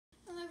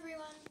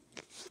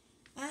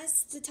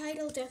as the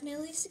title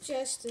definitely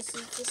suggests, this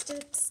is just a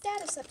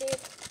status update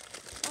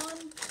on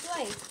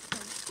life.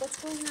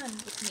 What's going on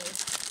with me?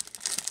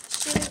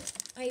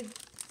 I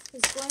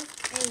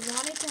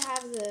wanted to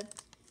have the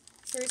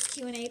first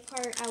Q&A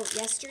part out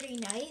yesterday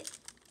night,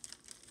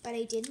 but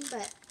I didn't,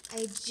 but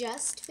I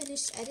just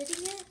finished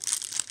editing it.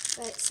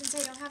 But since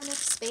I don't have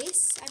enough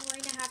space, I'm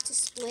going to have to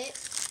split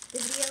the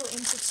video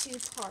into 2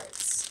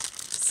 parts.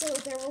 So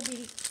there will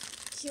be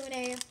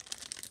Q&A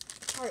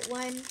part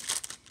 1,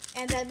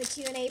 and then the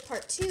Q&A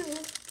part 2,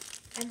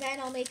 and then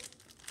I'll make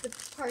the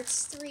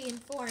parts 3 and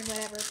 4 and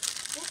whatever.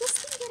 Will this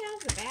thing get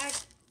out of the bag?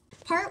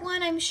 Part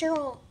 1, I'm sure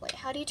will... Wait,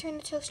 how do you turn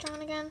the toaster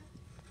on again?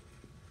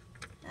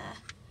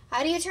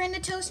 How do you turn the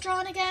toaster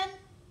on again?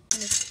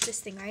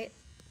 This thing, right?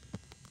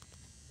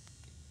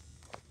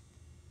 I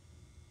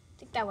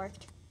think that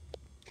worked.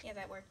 Yeah,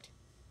 that worked.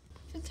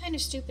 I feel kind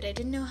of stupid. I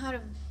didn't know how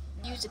to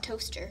use a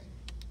toaster.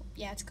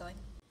 Yeah, it's going.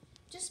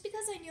 Just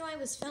because I knew I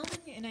was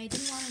filming and I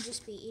didn't want to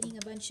just be eating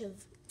a bunch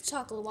of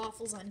chocolate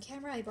waffles on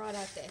camera, I brought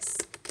out this.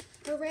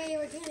 Hooray,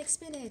 organic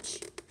spinach!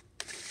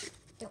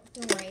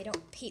 Don't worry, I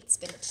don't hate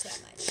spinach that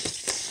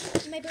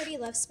much. My birdie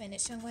loves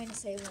spinach, so I'm going to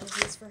save one of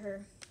these for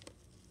her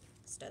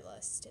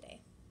studless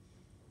today.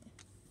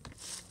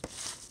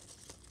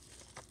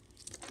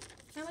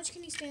 How much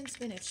can you stand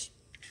spinach?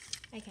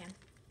 I can.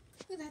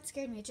 Ooh, that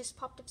scared me. It just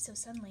popped up so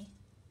suddenly.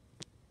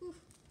 Ooh.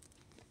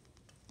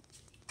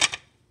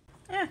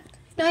 Ah,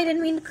 no, I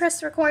didn't mean to press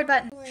the record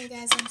button. Don't worry,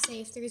 guys, I'm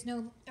safe. There's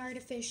no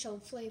artificial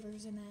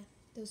flavors in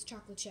those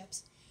chocolate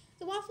chips.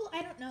 The waffle,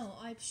 I don't know.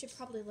 I should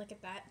probably look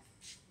at that.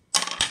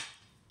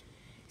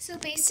 So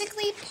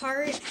basically,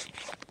 part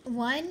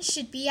 1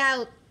 should be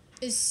out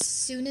as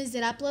soon as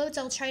it uploads.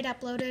 I'll try to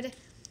upload it.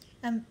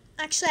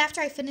 Actually,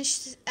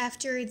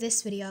 after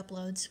this video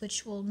uploads,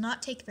 which will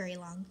not take very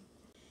long.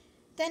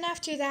 Then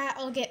after that,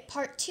 I'll get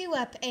part 2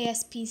 up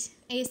ASAP,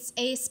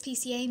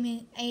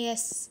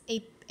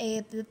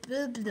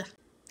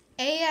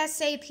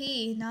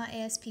 not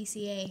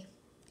ASPCA.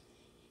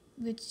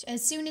 Which,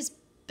 as soon as,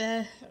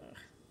 I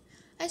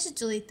should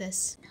delete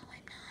this. No,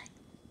 I'm not.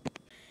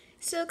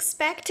 So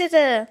expect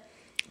the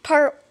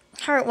part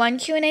 1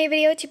 Q&A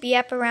video to be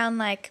up around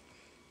like,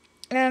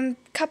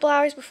 couple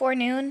hours before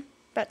noon,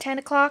 about 10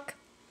 o'clock.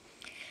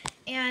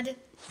 And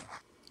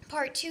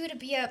part 2 to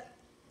be up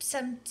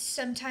some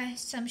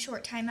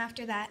short time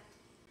after that.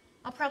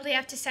 I'll probably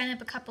have to sign up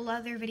a couple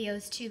other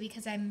videos too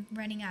because I'm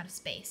running out of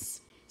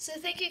space. So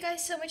thank you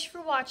guys so much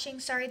for watching.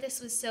 Sorry this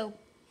was so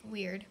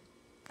weird.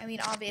 I mean,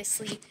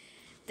 obviously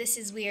this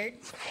is weird.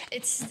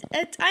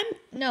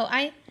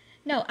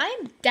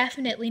 I'm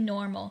definitely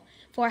normal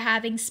for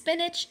having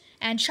spinach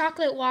and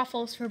chocolate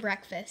waffles for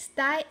breakfast.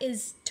 That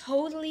is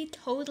totally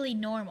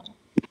normal.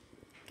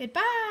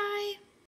 Goodbye.